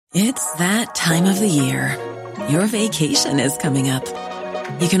It's that time of the year. Your vacation is coming up.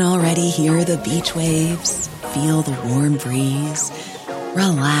 You can already hear the beach waves, feel the warm breeze,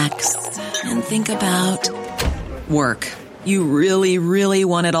 relax, and think about work. You really, really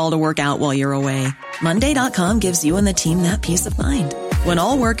want it all to work out while you're away. Monday.com gives you and the team that peace of mind. When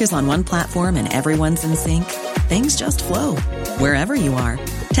all work is on one platform and everyone's in sync, things just flow. Wherever you are,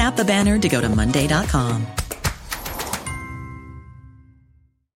 tap the banner to go to Monday.com.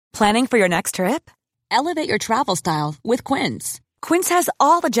 Planning for your next trip? Elevate your travel style with Quince. Quince has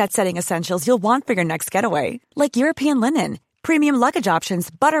all the jet-setting essentials you'll want for your next getaway, like European linen, premium luggage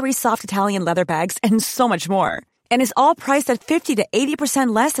options, buttery soft Italian leather bags, and so much more. And is all priced at 50 to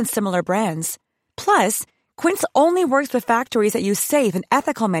 80% less than similar brands. Plus, Quince only works with factories that use safe and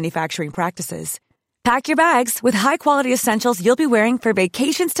ethical manufacturing practices. Pack your bags with high-quality essentials you'll be wearing for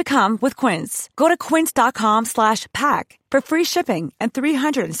vacations to come with Quince. Go to quince.com/pack for free shipping and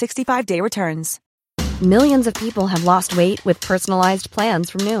 365-day returns. Millions of people have lost weight with personalized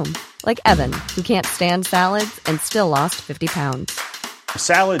plans from Noom. Like Evan, who can't stand salads and still lost 50 pounds.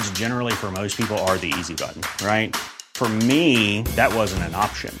 Salads generally for most people are the easy button, right? For me, that wasn't an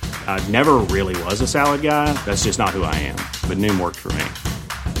option. I never really was a salad guy. That's just not who I am. But Noom worked for me.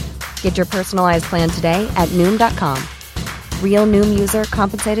 Get your personalized plan today at Noom.com. Real Noom user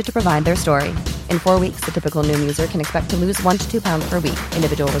compensated to provide their story. In 4 weeks, the typical Noom user can expect to lose 1 to 2 pounds per week.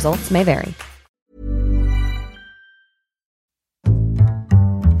 Individual results may vary.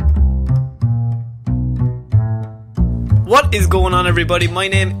 What is going on, everybody? My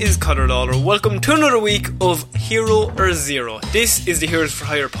name is Conor Lawler. Welcome to another week of Hero or Zero. This is the Heroes for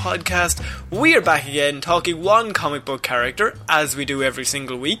Hire podcast. We are back again talking one comic book character, as we do every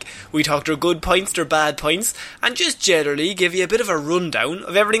single week. We talk their good points, their bad points, and just generally give you a bit of a rundown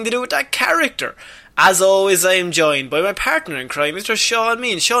of everything to do with that character. As always, I am joined by my partner in crime, Mr. Sean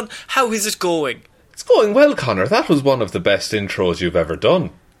Mean. Sean, how is it going? It's going well, Conor. That was one of the best intros you've ever done.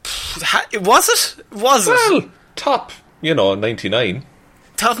 Was it? Well, top... 99.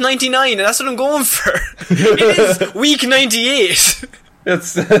 Top 99, and that's what I'm going for. It is week 98.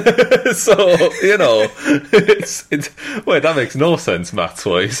 It's wait, that makes no sense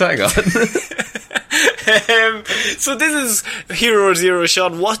maths-wise. Hang on. So this is Hero or Zero,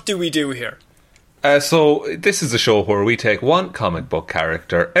 Sean. What do we do here? So this is a show where we take one comic book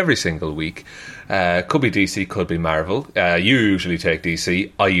character every single week. Could be DC, could be Marvel. You usually take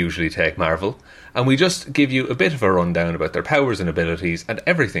DC, I usually take Marvel. And we just give you a bit of a rundown about their powers and abilities and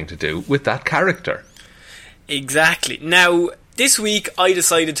everything to do with that character. Exactly. Now, this week I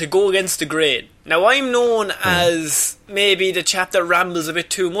decided to go against the grain. Now, I'm known as maybe the chap that rambles a bit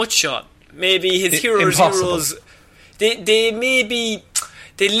too much, Sean. Maybe his heroes, they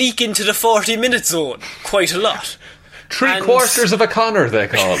leak into the 40-minute zone quite a lot. Three-quarters of a Conor, they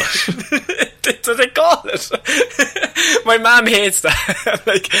call it. That's what they call it. My mum hates that.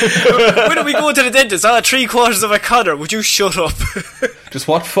 Like, when do we go to the dentist? 3/4 of a Conor. Would you shut up? Just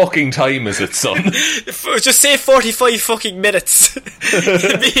what fucking time is it, son? Just say 45 fucking minutes.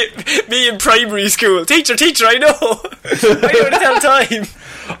 me in primary school. Teacher, I know. I know to tell time.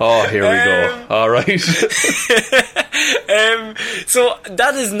 Oh, here we go. Alright. So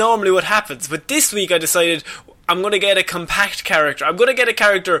that is normally what happens. But this week I decided I'm going to get a compact character. I'm going to get a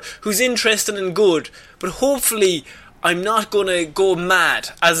character who's interesting and good, but hopefully I'm not going to go mad,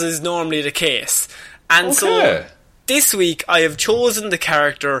 as is normally the case. And so this week I have chosen the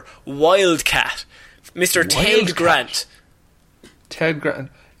character Wildcat, Mr. Ted Grant. Ted Grant.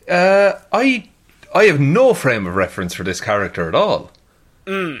 I have no frame of reference for this character at all.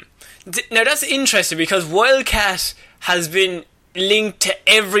 Now that's interesting, because Wildcat has been linked to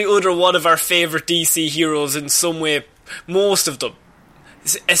every other one of our favourite DC heroes in some way, most of them.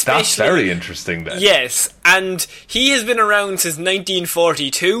 Especially, that's very interesting then. Yes, and he has been around since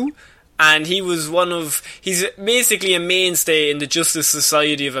 1942, and he's basically a mainstay in the Justice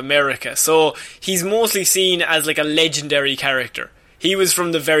Society of America, so he's mostly seen as like a legendary character. He was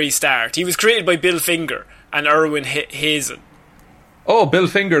from the very start. He was created by Bill Finger and Erwin Hazen. Oh, Bill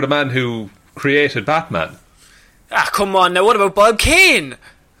Finger, the man who created Batman. Come on now, what about Bob Kane?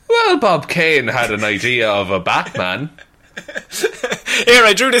 Well, Bob Kane had an idea of a Batman. Here,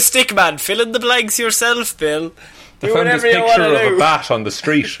 I drew the stick man. Fill in the blanks yourself, Bill. I found this picture of a bat on the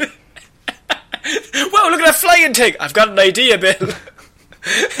street. Wow, look at that flying thing. I've got an idea, Bill.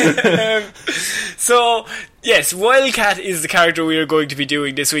 So, yes, Wildcat is the character we are going to be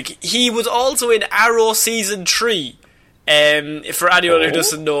doing this week. He was also in Arrow Season 3. For anyone who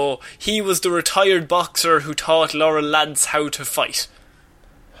doesn't know, he was the retired boxer who taught Laurel Lance how to fight.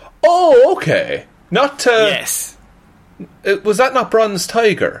 Oh, okay. Not Was that not Bronze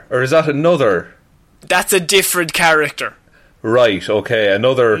Tiger? Or is that another... That's a different character. Right, okay,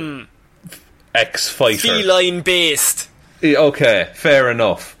 another ex-fighter. Feline-based. Okay, fair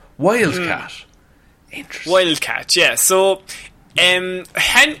enough. Wildcat. Interesting. Wildcat, yeah. So,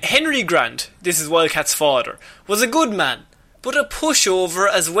 Henry Grant, this is Wildcat's father, was a good man, but a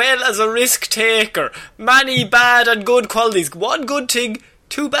pushover as well as a risk-taker. Many bad and good qualities. One good thing,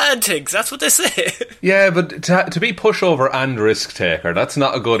 two bad things. That's what they say. Yeah, but to be pushover and risk-taker, that's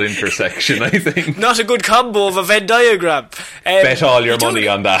not a good intersection, I think. Not a good combo of a Venn diagram. Bet all your money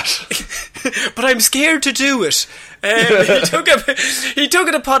on that. But I'm scared to do it. He took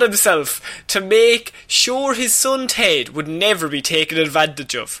it upon himself to make sure his son Ted would never be taken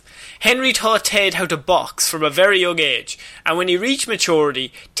advantage of. Henry taught Ted how to box from a very young age, and when he reached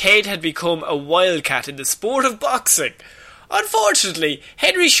maturity, Ted had become a wildcat in the sport of boxing. Unfortunately,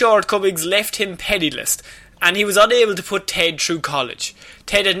 Henry's shortcomings left him penniless, and he was unable to put Ted through college.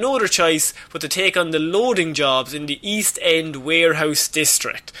 Ted had no other choice but to take on the loading jobs in the East End warehouse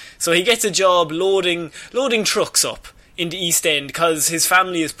district. So he gets a job loading trucks up in the East End because his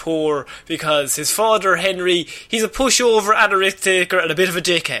family is poor, because his father, Henry, he's a pushover and a risk-taker and a bit of a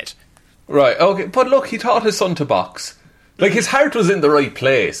dickhead. Right, okay, but look, he taught his son to box. Like, his heart was in the right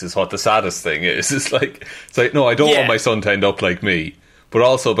place, is what the saddest thing is. It's like no, I don't want my son to end up like me. But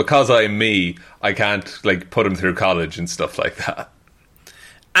also, because I'm me, I can't, like, put him through college and stuff like that.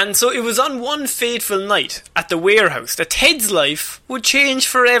 And so it was on one fateful night at the warehouse that Ted's life would change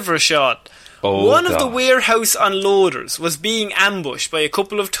forever, Sean. One of the warehouse unloaders was being ambushed by a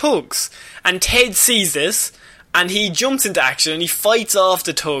couple of thugs, and Ted sees this, and he jumps into action and he fights off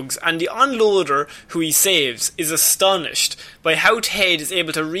the thugs, and the unloader, who he saves, is astonished by how Ted is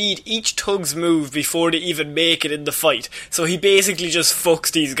able to read each thug's move before they even make it in the fight. So he basically just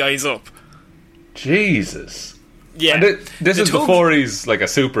fucks these guys up. Jesus. Yeah. And this is before he's like a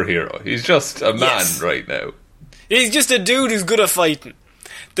superhero. He's just a man right now. He's just a dude who's good at fighting.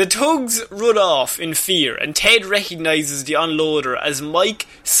 The thugs run off in fear, and Ted recognises the unloader as Mike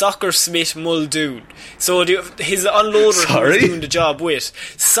Soccer Smith Muldoon. So his unloader who he's doing the job with,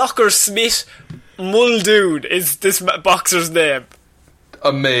 Soccer Smith Muldoon, is this boxer's name.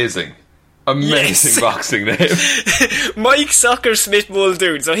 Amazing boxing name. Mike Soccer Smith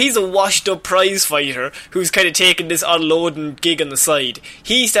Muldoon. So he's a washed up prize fighter who's kind of taking this unloading gig on the side.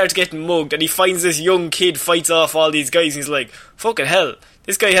 He starts getting mugged, and he finds this young kid fights off all these guys, and he's like, fucking hell,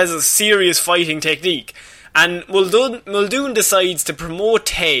 this guy has a serious fighting technique. And Muldoon decides to promote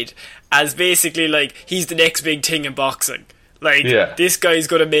Ted as basically like he's the next big thing in boxing. Like, this guy's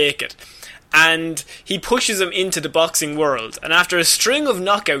gonna make it. And he pushes him into the boxing world, and after a string of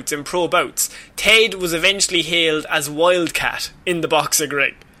knockouts in pro bouts, Ted was eventually hailed as Wildcat in the boxing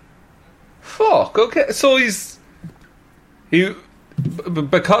ring. Fuck, okay, so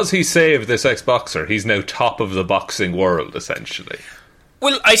because he saved this ex-boxer, he's now top of the boxing world, essentially.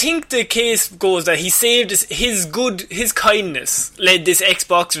 Well, I think the case goes that he saved his kindness led this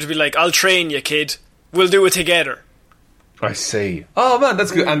ex-boxer to be like, I'll train you, kid, we'll do it together. I see. Oh man,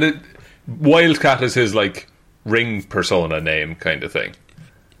 that's good. And Wildcat is his, like, ring persona name kind of thing.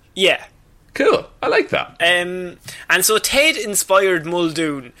 Yeah. Cool. I like that. And so Ted inspired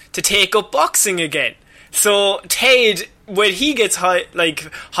Muldoon to take up boxing again. So Ted, when he gets high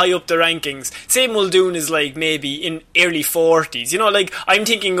up the rankings, say Muldoon is like maybe in early 40s. You know, like, I'm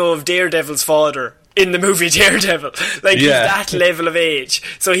thinking of Daredevil's father in the movie Daredevil. Like, he's that level of age.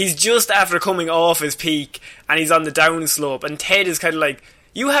 So he's just after coming off his peak, and he's on the downslope, and Ted is kind of like,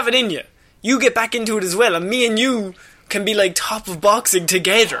 you have it in you. You get back into it as well, and me and you can be like top of boxing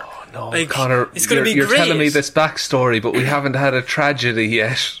together. Oh no, like, Connor, it's going to be you're great. You're telling me this backstory, but we haven't had a tragedy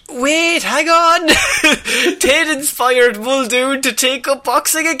yet. Wait, hang on. Ted inspired Muldoon to take up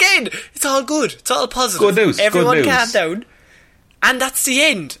boxing again. It's all good. It's all positive. Good news. Everyone calm down. And that's the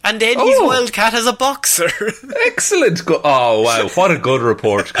end. And then he's Wildcat as a boxer. Excellent. Oh, wow. What a good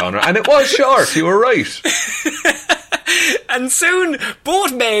report, Connor. And it was short. You were right. And soon,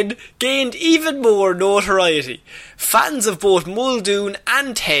 both men gained even more notoriety. Fans of both Muldoon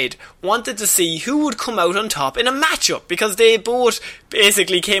and Ted wanted to see who would come out on top in a matchup, because they both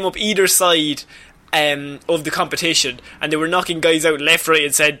basically came up either side of the competition, and they were knocking guys out left, right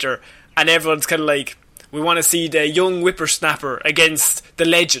and centre, and everyone's kind of like, we want to see the young whippersnapper against the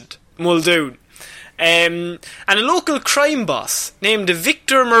legend, Muldoon. And a local crime boss named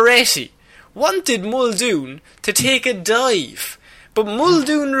Victor Moretti wanted Muldoon to take a dive, but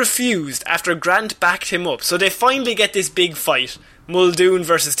Muldoon refused after Grant backed him up. So they finally get this big fight, Muldoon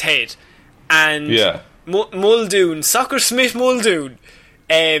versus Ted, and Muldoon, Soccer Smith Muldoon,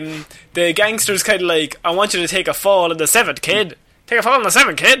 the gangster's kind of like, I want you to take a fall in the 7th, kid. Take a fall in the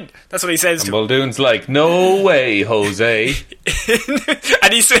 7th, kid. That's what he says to him. Muldoon's like, no way, Jose.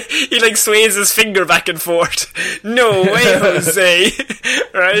 And he like sways his finger back and forth. No way, Jose.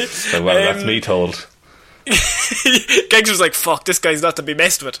 Right? So, well, that's me told. Gangster's like, fuck, this guy's not to be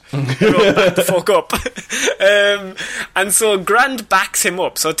messed with. Back the fuck up. And so Grant backs him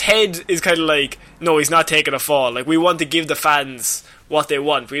up. So Ted is kind of like, no, he's not taking a fall. Like, we want to give the fans what they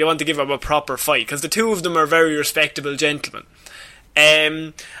want. We want to give them a proper fight, because the two of them are very respectable gentlemen.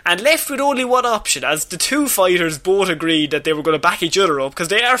 And left with only one option, as the two fighters both agreed that they were going to back each other up because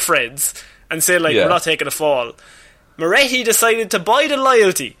they are friends, and say like, we're not taking a fall. Moretti decided to buy the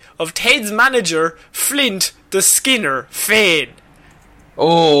loyalty of Ted's manager, Flint the Skinner Fane.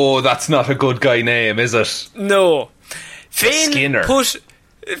 Oh, that's not a good guy name, is it? No. Fane Skinner.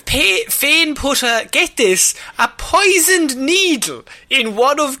 Fane put a poisoned needle in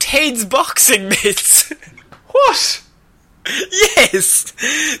one of Ted's boxing mitts. What? Yes!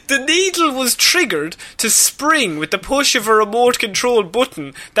 The needle was triggered to spring with the push of a remote control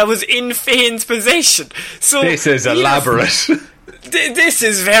button that was in Fane's possession. So this is elaborate. This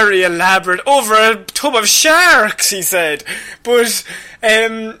is very elaborate. Over a tub of sharks, he said. But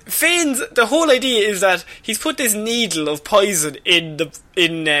the whole idea is that he's put this needle of poison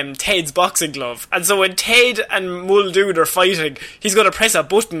in Ted's boxing glove, and so when Ted and Muldoon are fighting, he's going to press a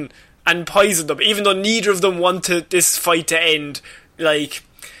button and poison them, even though neither of them want this fight to end. Like,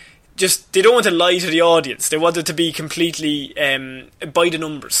 just, they don't want to lie to the audience. They want it to be completely by the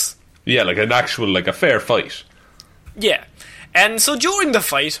numbers. Yeah, like an actual, like a fair fight. Yeah. And so during the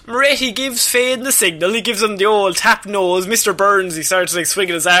fight, Moretti gives Fane the signal. He gives him the old tap nose, Mr. Burns. He starts like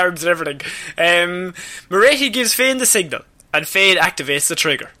swinging his arms and everything. Moretti gives Fane the signal, and Fane activates the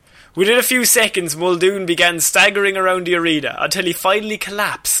trigger. Within a few seconds, Muldoon began staggering around the arena until he finally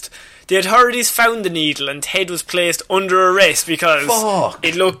collapsed. The authorities found the needle, and Ted was placed under arrest because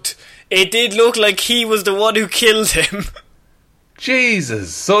it did look like he was the one who killed him.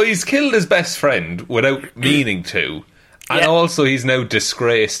 Jesus. So he's killed his best friend without meaning to, and also he's now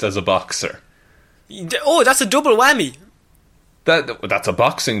disgraced as a boxer. Oh, that's a double whammy. That's a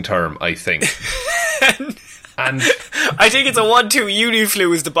boxing term, I think. And I think it's a 1-2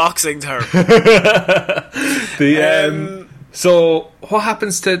 Uniflu is the boxing term. So what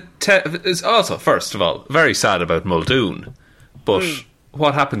happens to Ted is also, first of all, very sad about Muldoon, but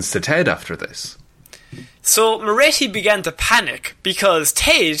what happens to Ted after this? So Moretti began to panic because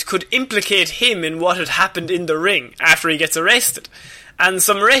Ted could implicate him in what had happened in the ring after he gets arrested. And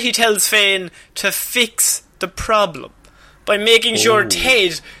so Moretti tells Fane to fix the problem by making sure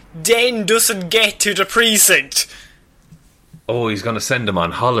Ted then doesn't get to the precinct. Oh, he's going to send him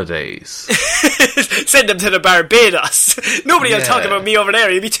on holidays. Send him to the Barbados. Nobody will talk about me over there.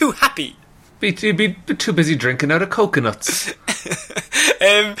 He'll be too happy. He'd be too busy drinking out of coconuts.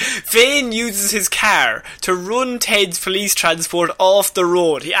 Fane uses his car to run Ted's police transport off the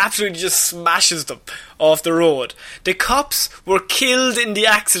road. He absolutely just smashes them off the road. The cops were killed in the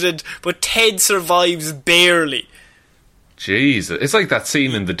accident, but Ted survives barely. Jesus, it's like that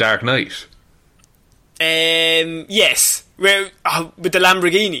scene in The Dark Knight. Yes, where with the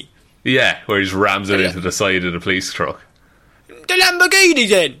Lamborghini. Yeah, where he just rams it into the side of the police truck. The Lamborghini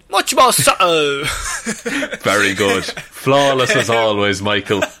then, much more subtle. Very good, flawless as always,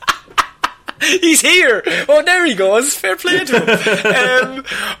 Michael. He's here. Oh, there he goes. Fair play to him.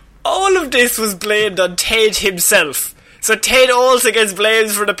 All of this was blamed on Ted himself. So Ted also gets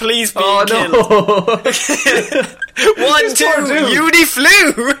blamed for the police being killed. 1-2,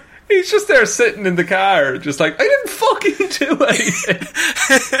 Uniflu. He's just there sitting in the car, just like, I didn't fucking do anything.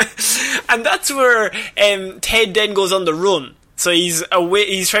 And that's where Ted then goes on the run. So he's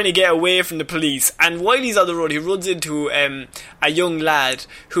trying to get away from the police. And while he's on the road, he runs into a young lad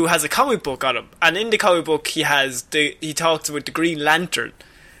who has a comic book on him. And in the comic book, he talks about the Green Lantern.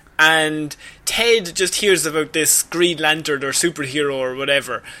 And Ted just hears about this Green Lantern or superhero or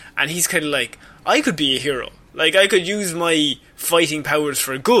whatever, and he's kind of like, I could be a hero. Like, I could use my fighting powers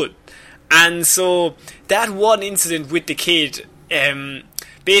for good. And so that one incident with the kid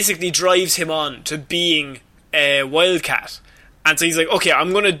basically drives him on to being a wildcat. And so he's like, okay,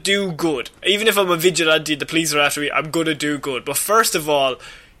 I'm going to do good. Even if I'm a vigilante, the police are after me, I'm going to do good. But first of all,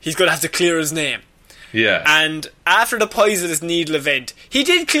 he's going to have to clear his name. Yeah. And after the poisonous needle event, he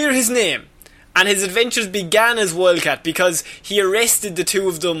did clear his name. And his adventures began as Wildcat because he arrested the two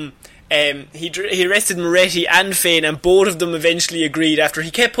of them. He arrested Moretti and Fane, and both of them eventually agreed after he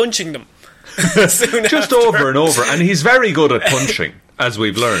kept punching them. Just over and over. And he's very good at punching, as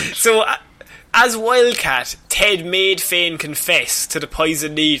we've learned. So as Wildcat, Ted made Fane confess to the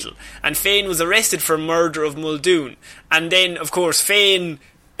poison needle, and Fane was arrested for murder of Muldoon. And then, of course, Fane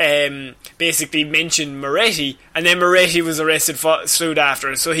basically mentioned Moretti, and then Moretti was arrested soon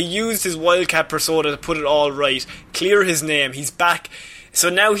after. So he used his Wildcat persona to put it all right, clear his name. He's back. So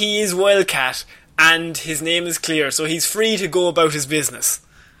now he is Wildcat, and his name is clear. So he's free to go about his business.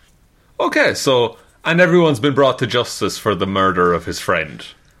 Okay, so... And everyone's been brought to justice for the murder of his friend.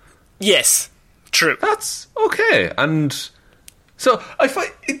 Yes, true. That's okay. And so I find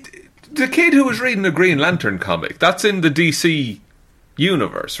the kid who was reading the Green Lantern comic, that's in the DC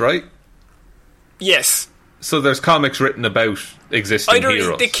universe, right? Yes. So there's comics written about existing Either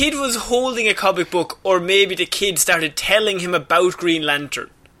heroes. the kid was holding a comic book, or maybe the kid started telling him about Green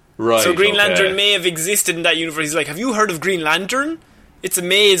Lantern. Right. So Green Lantern may have existed in that universe. He's like, have you heard of Green Lantern? It's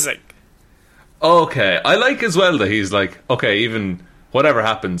amazing. Okay. I like as well that he's like, okay, even whatever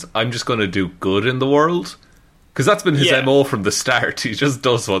happens, I'm just going to do good in the world. Because that's been his MO from the start. He just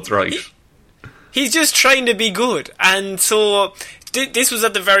does what's right. He's just trying to be good. And so this was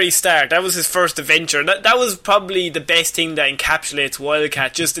at the very start. That was his first adventure. That was probably the best thing that encapsulates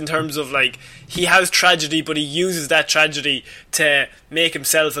Wildcat, just in terms of, like, he has tragedy, but he uses that tragedy to make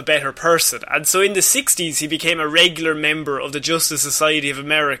himself a better person. And so in the 60s, he became a regular member of the Justice Society of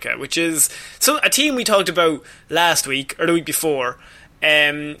America, which is a team we talked about last week, or the week before.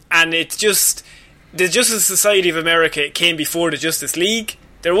 And it's just... The Justice Society of America came before the Justice League.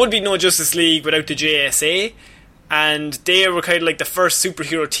 There would be no Justice League without the JSA, and they were kind of like the first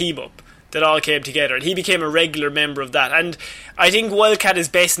superhero team-up that all came together, and he became a regular member of that. And I think Wildcat is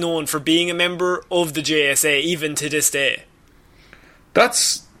best known for being a member of the JSA, even to this day.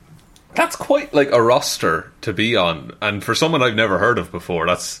 That's quite like a roster to be on, and for someone I've never heard of before,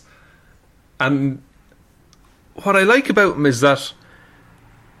 that's... And what I like about him is that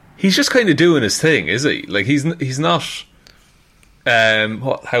he's just kind of doing his thing, is he? Like, he's not...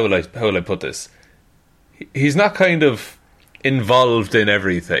 how will I put this? He's not kind of involved in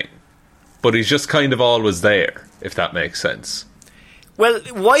everything, but he's just kind of always there, if that makes sense. Well,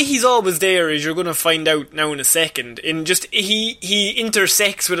 why he's always there is you're going to find out now in a second. He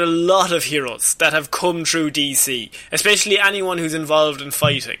intersects with a lot of heroes that have come through DC, especially anyone who's involved in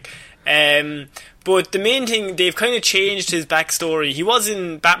fighting. But the main thing, they've kind of changed his backstory. He was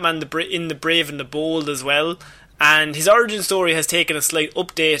in Batman in the Brave and the Bold as well, and his origin story has taken a slight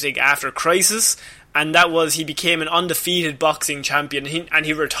updating after Crisis, and that was he became an undefeated boxing champion, and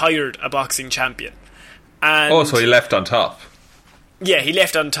he retired a boxing champion. And so he left on top. Yeah, he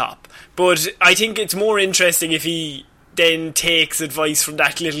left on top. But I think it's more interesting if he then takes advice from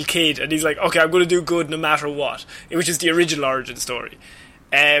that little kid, and he's like, okay, I'm going to do good no matter what, which is the original origin story.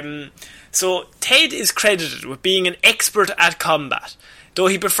 So Ted is credited with being an expert at combat, though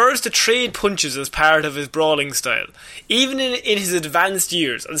he prefers to trade punches as part of his brawling style. Even in his advanced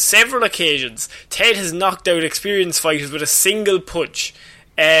years, on several occasions, Ted has knocked out experienced fighters with a single punch.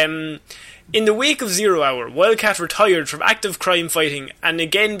 In the wake of Zero Hour, Wildcat retired from active crime fighting and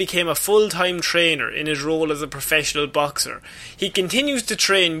again became a full-time trainer in his role as a professional boxer. He continues to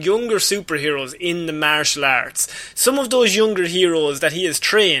train younger superheroes in the martial arts. Some of those younger heroes that he has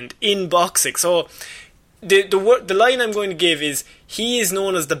trained in boxing. So the line I'm going to give is, he is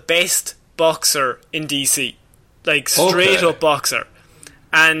known as the best boxer in DC. Like, straight up boxer.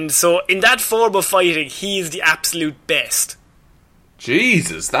 And so in that form of fighting, he is the absolute best.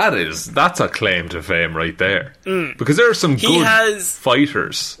 Jesus, that's a claim to fame right there. Because there are some good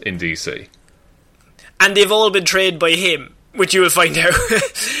fighters in DC. And they've all been trained by him, which you will find out.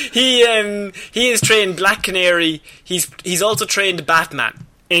 He has trained Black Canary. He's also trained Batman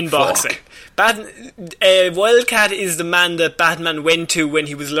in boxing. Wildcat is the man that Batman went to when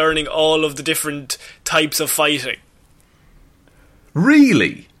he was learning all of the different types of fighting.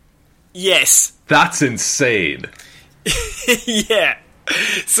 Really? Yes. That's insane. Yeah.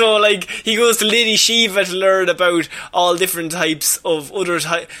 So, like, he goes to Lady Shiva to learn about all different types of other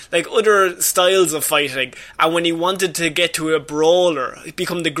styles of fighting. And when he wanted to get to a brawler,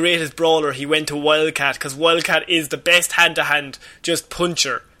 become the greatest brawler, he went to Wildcat, because Wildcat is the best hand-to-hand just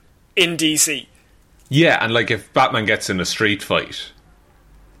puncher in DC. Yeah, and like if Batman gets in a street fight,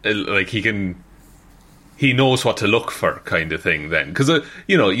 like he knows what to look for, kind of thing. Then, because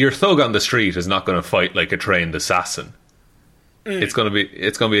your thug on the street is not going to fight like a trained assassin. It's going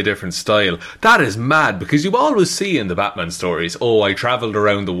to be a different style. That is mad, because you always see in the Batman stories, I travelled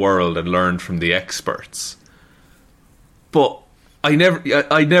around the world and learned from the experts. But I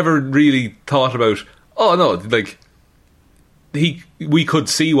never really thought about, we could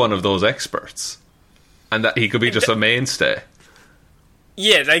see one of those experts, and that he could be just a mainstay.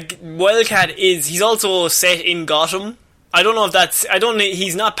 Yeah, like Wildcat he's also set in Gotham. I don't know if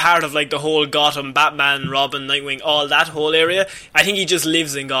he's not part of like the whole Gotham, Batman, Robin, Nightwing, all that whole area. I think he just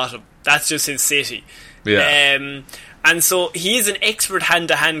lives in Gotham. That's just his city. Yeah. And so he is an expert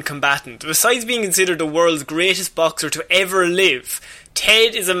hand-to-hand combatant. Besides being considered the world's greatest boxer to ever live,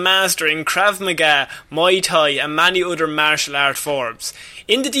 Ted is a master in Krav Maga, Muay Thai and many other martial art forms.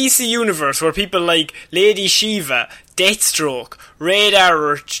 In the DC universe, where people like Lady Shiva, Deathstroke, Red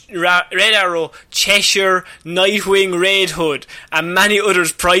Arrow, Cheshire, Nightwing, Red Hood and many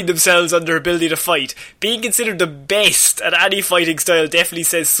others pride themselves on their ability to fight, being considered the best at any fighting style definitely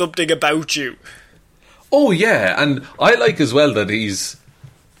says something about you. Oh yeah, and I like as well that he's,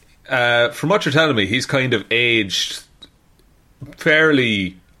 from what you're telling me, he's kind of aged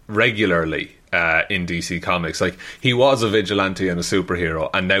fairly regularly in DC Comics. Like, he was a vigilante and a superhero,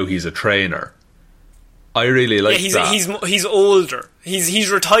 and now he's a trainer. I really like that. He's older. He's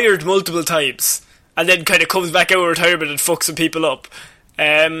retired multiple times, and then kind of comes back out of retirement and fucks some people up.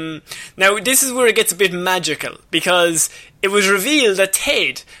 Now, this is where it gets a bit magical, because it was revealed that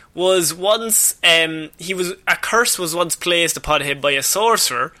Ted was once a curse was once placed upon him by a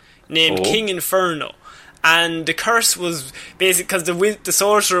sorcerer named King Inferno, and the curse was basically because the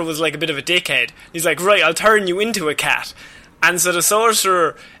sorcerer was like a bit of a dickhead. He's like, right, I'll turn you into a cat, and so the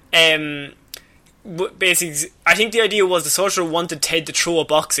sorcerer basically, I think the idea was the sorcerer wanted Ted to throw a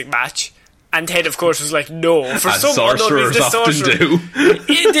boxing match. And Ted, of course, was like, no. For some sorcerers often do.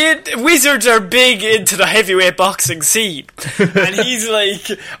 Wizards are big into the heavyweight boxing scene. And he's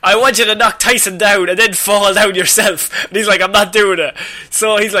like, I want you to knock Tyson down and then fall down yourself. And he's like, I'm not doing it.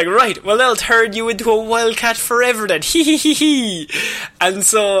 So he's like, right, well, they'll turn you into a wildcat forever then. Hee hee hee hee. And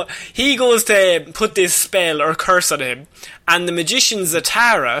so he goes to put this spell or curse on him. And the magician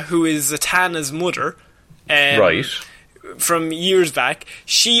Zatara, who is Zatanna's mother, right, from years back,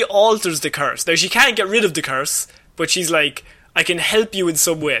 she alters the curse. Now, she can't get rid of the curse, but she's like, I can help you in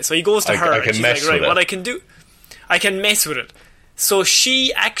some way. So he goes to her and she's like, right, what I can do, I can mess with it. So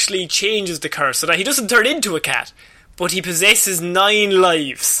she actually changes the curse so that he doesn't turn into a cat, but he possesses 9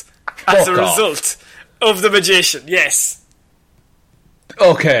 lives as a result of the magician. Yes.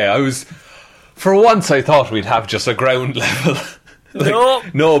 Okay, for once I thought we'd have just a ground level.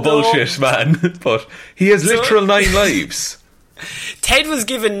 No bullshit, man. But he has literal 9 lives. Ted was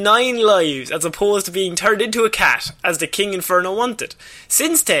given 9 lives as opposed to being turned into a cat, as the King Inferno wanted.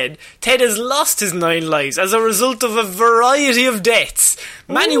 Since Ted has lost his 9 lives as a result of a variety of deaths,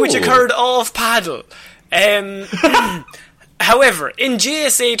 many which occurred off paddle. However, in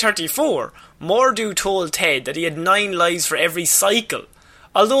JSA 34, Mordo told Ted that he had 9 lives for every cycle,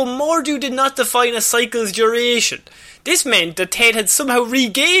 although Mordo did not define a cycle's duration. This meant that Ted had somehow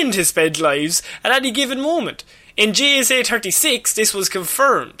regained his spent lives at any given moment. In JSA 36, this was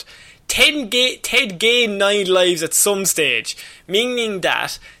confirmed. Ted gained 9 lives at some stage, meaning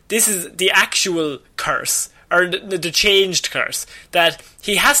that this is the actual curse, or the changed curse, that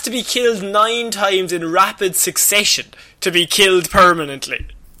he has to be killed 9 times in rapid succession to be killed permanently.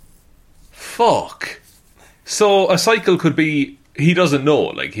 Fuck. So a cycle could be... He doesn't know,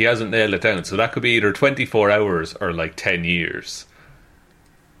 like, he hasn't nailed it down, so that could be either 24 hours or like 10 years.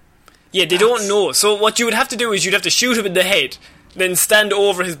 Yeah, they don't know. So what you would have to do is you'd have to shoot him in the head, then stand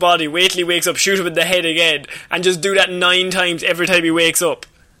over his body, wait till he wakes up, shoot him in the head again, and just do that 9 times every time he wakes up.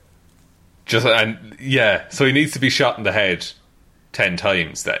 So he needs to be shot in the head 10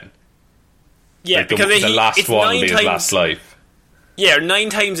 times then. Yeah, like because the last one will be his last life. Yeah, 9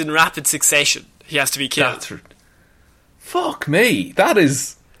 times in rapid succession he has to be killed. Fuck me. That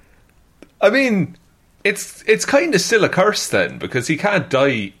is... I mean, it's kind of still a curse then, because he can't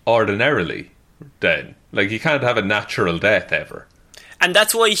die ordinarily then. Like, he can't have a natural death ever. And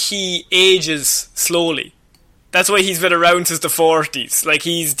that's why he ages slowly. That's why he's been around since the 40s. Like,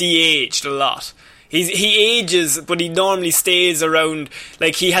 he's de-aged a lot. He ages, but he normally stays around...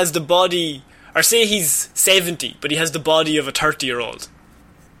 Like, he has the body... Or say he's 70, but he has the body of a 30-year-old.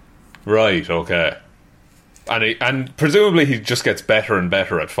 Right, okay. And presumably he just gets better and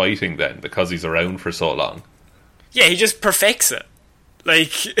better at fighting then, because he's around for so long. Yeah, he just perfects it.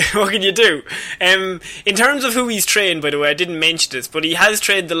 Like, what can you do? In terms of who he's trained, by the way, I didn't mention this, but he has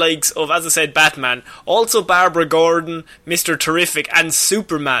trained the likes of, as I said, Batman, also Barbara Gordon, Mr. Terrific, and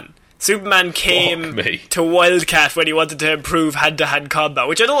Superman. Superman came to Wildcat when he wanted to improve hand-to-hand combat,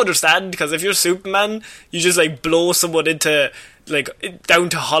 which I don't understand, because if you're Superman, you just, like, blow someone into... like, down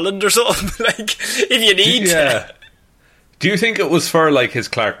to Holland or something, like, if you need to. Do you think it was for, like, his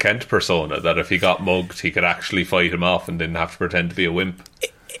Clark Kent persona, that if he got mugged, he could actually fight him off and didn't have to pretend to be a wimp?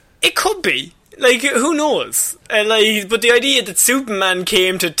 It could be. Like, who knows? But the idea that Superman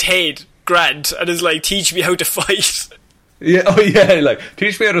came to Ted Grant and is like, teach me how to fight. Yeah, oh yeah, like,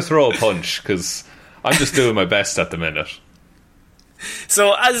 teach me how to throw a punch, because I'm just doing my best at the minute.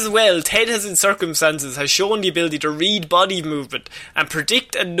 So, as well, Ted has in circumstances has shown the ability to read body movement and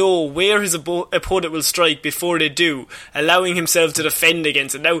predict and know where his opponent will strike before they do, allowing himself to defend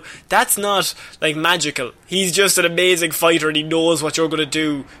against it. Now, that's not, like, magical. He's just an amazing fighter and he knows what you're going to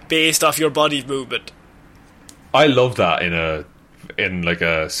do based off your body movement. I love that in a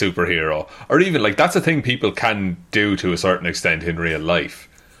superhero. Or even, like, that's a thing people can do to a certain extent in real life.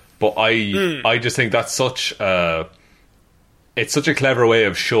 But I just think that's it's such a clever way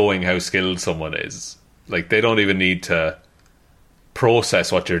of showing how skilled someone is. Like, they don't even need to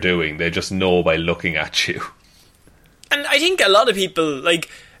process what you're doing. They just know by looking at you. And I think a lot of people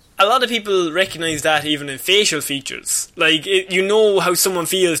recognise that even in facial features. Like, you know how someone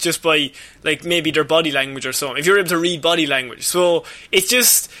feels just by, like, maybe their body language or something. If you're able to read body language. So, it's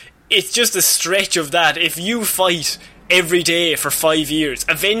just a stretch of that. If you fight every day for 5 years,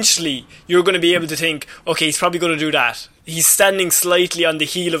 eventually you're going to be able to think, okay, he's probably going to do that. He's standing slightly on the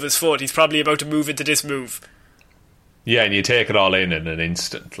heel of his foot. He's probably about to move into this move. Yeah, and you take it all in an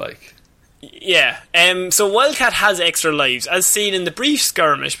instant, like. Yeah. So Wildcat has extra lives, as seen in the brief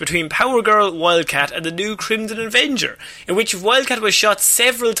skirmish between Power Girl, Wildcat, and the new Crimson Avenger, in which Wildcat was shot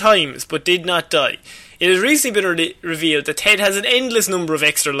several times but did not die. It has recently been revealed that Ted has an endless number of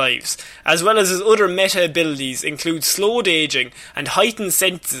extra lives, as well as his other meta abilities include slowed aging and heightened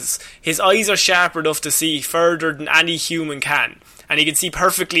senses. His eyes are sharp enough to see further than any human can, and he can see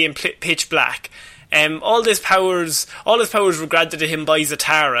perfectly in pitch black. All his powers were granted to him by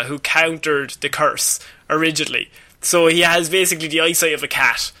Zatara, who countered the curse originally. So he has basically the eyesight of a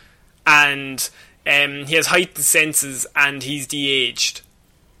cat, and he has heightened senses, and he's de-aged.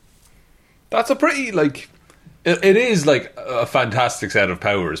 That's a pretty, like, it is like a fantastic set of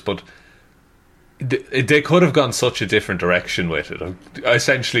powers, but they could have gone such a different direction with it,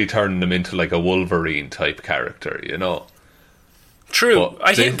 essentially turning them into like a Wolverine type character, you know. True,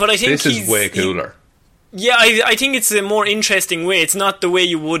 I think this is way cooler. Yeah, I think it's a more interesting way. It's not the way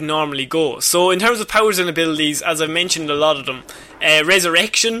you would normally go. So in terms of powers and abilities, as I've mentioned a lot of them,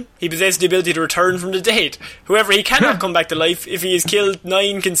 resurrection, he possesses the ability to return from the dead. However, he cannot come back to life if he is killed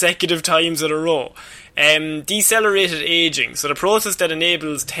 9 consecutive times in a row. Decelerated aging, so the process that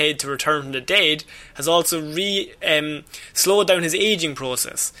enables Ted to return from the dead has also slowed down his aging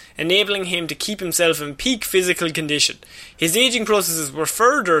process, enabling him to keep himself in peak physical condition. His aging processes were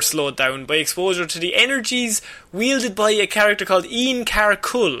further slowed down by exposure to the energies wielded by a character called Ian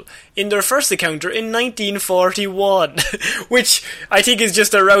Carcull in their first encounter in 1941, which I think is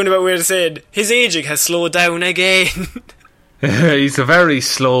just a roundabout way of saying his aging has slowed down again. He's very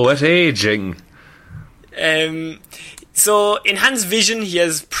slow at aging. So enhanced vision, he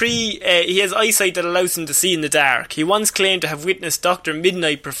has eyesight that allows him to see in the dark. He once claimed to have witnessed Dr.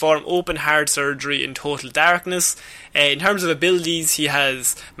 Midnight perform open heart surgery in total darkness. In terms of abilities, he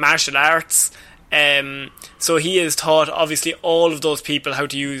has martial arts. So he has taught obviously all of those people how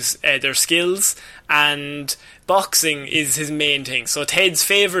to use their skills, and boxing is his main thing. So Ted's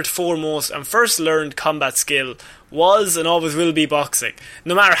favourite, foremost and first learned combat skill was and always will be boxing.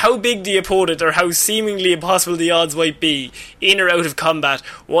 No matter how big the opponent or how seemingly impossible the odds might be, in or out of combat,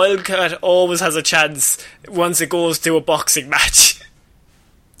 Wildcat always has a chance once it goes to a boxing match.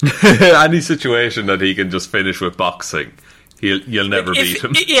 Any situation that he can just finish with boxing, you'll never beat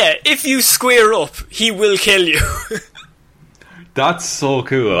him. Yeah, if you square up, he will kill you. That's so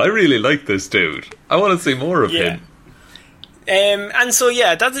cool. I really like this dude. I want to see more of him. And so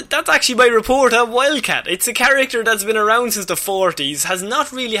yeah, that's actually my report on Wildcat. It's a character that's been around since the 40s, has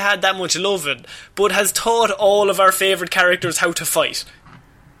not really had that much loving, but has taught all of our favourite characters how to fight.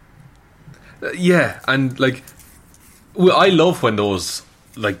 Yeah, and like, I love when those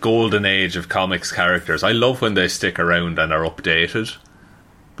like golden age of comics characters, I love when they stick around and are updated,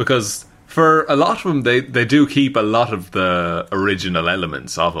 because for a lot of them they do keep a lot of the original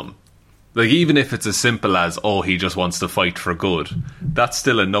elements of them. Like, even if it's as simple as, oh, he just wants to fight for good, that's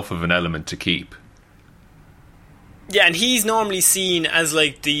still enough of an element to keep. Yeah, and he's normally seen as,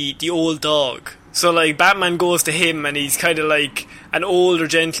 like, the old dog. So, like, Batman goes to him and he's kind of like an older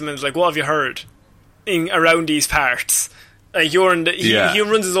gentleman. Like, what have you heard around these parts? Like, he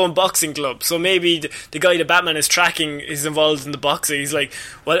runs his own boxing club. So maybe the guy that Batman is tracking is involved in the boxing. He's like,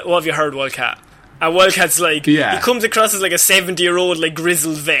 what have you heard, Wildcat? And Wildcat's like, he comes across as like a 70-year-old, like,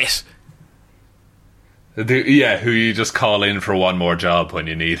 grizzled vet. Yeah, who you just call in for one more job when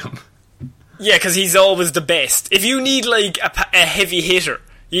you need him. Yeah, because he's always the best. If you need, like, a heavy hitter,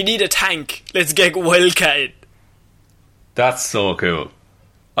 You need a tank. Let's get Wildcat. That's so cool.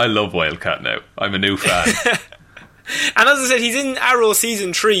 I love Wildcat now. I'm a new fan. And as I said, he's in Arrow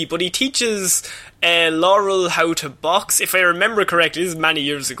Season 3, but he teaches Laurel how to box. If I remember correctly, this is many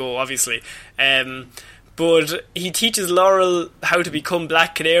years ago, obviously. But he teaches Laurel how to become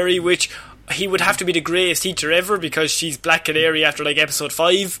Black Canary, which he would have to be the greatest teacher ever because she's Black Canary after like episode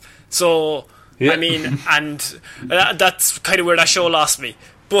 5. So, yeah. I mean, and that's kind of where that show lost me.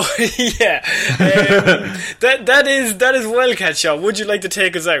 But yeah, that is Wildcat, Sean. Would you like to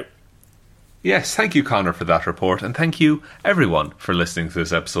take us out? Yes, thank you, Connor, for that report, and thank you, everyone, for listening to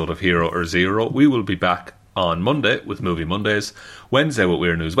this episode of Hero or Zero. We will be back on Monday with Movie Mondays, Wednesday with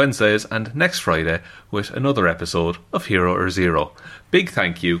Weird News Wednesdays, and next Friday with another episode of Hero or Zero. Big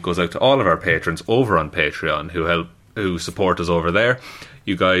thank you goes out to all of our patrons over on Patreon who support us over there.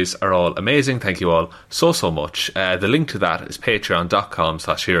 You guys are all amazing. Thank you all so much. The link to that is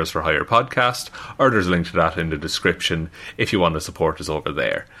patreon.com/Heroes for Hire podcast, or there's a link to that in the description if you want to support us over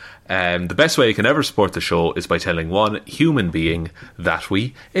there. The best way you can ever support the show is by telling one human being that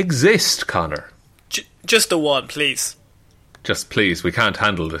we exist, Connor. Just the one, please. Just please, we can't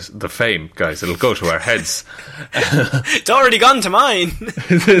handle the fame, guys. It'll go to our heads. It's already gone to mine.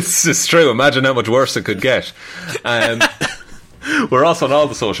 This is true. Imagine how much worse it could get. We're also on all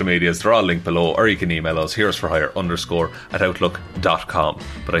the social medias. They're all linked below, or you can email us, heroesforhire_@outlook.com.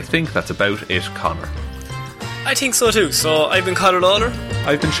 But I think that's about it, Connor. I think so too. So I've been Conor Lawler.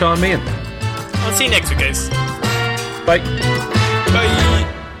 I've been Sean Meehan. I'll see you next week, guys. Bye. Bye.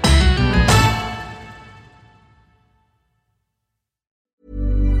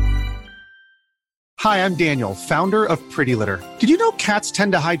 Hi, I'm Daniel, founder of Pretty Litter. Did you know cats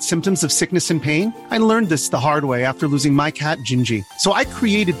tend to hide symptoms of sickness and pain? I learned this the hard way after losing my cat, Gingy. So I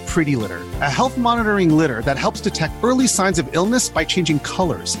created Pretty Litter, a health monitoring litter that helps detect early signs of illness by changing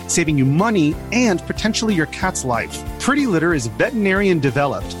colors, saving you money and potentially your cat's life. Pretty Litter is veterinarian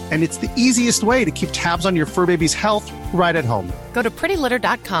developed, and it's the easiest way to keep tabs on your fur baby's health right at home. Go to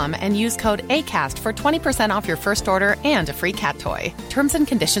prettylitter.com and use code ACAST for 20% off your first order and a free cat toy. Terms and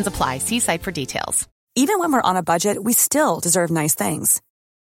conditions apply. See site for details. Even when we're on a budget, we still deserve nice things.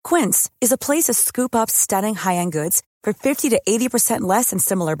 Quince is a place to scoop up stunning high-end goods for 50 to 80% less than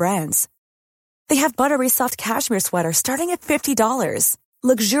similar brands. They have buttery soft cashmere sweaters starting at $50,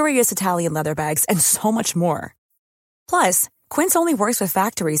 luxurious Italian leather bags, and so much more. Plus, Quince only works with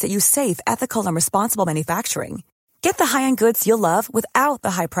factories that use safe, ethical, and responsible manufacturing. Get the high-end goods you'll love without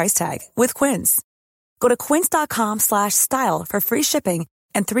the high price tag with Quince. Go to quince.com/style for free shipping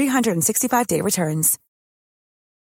and 365-day returns.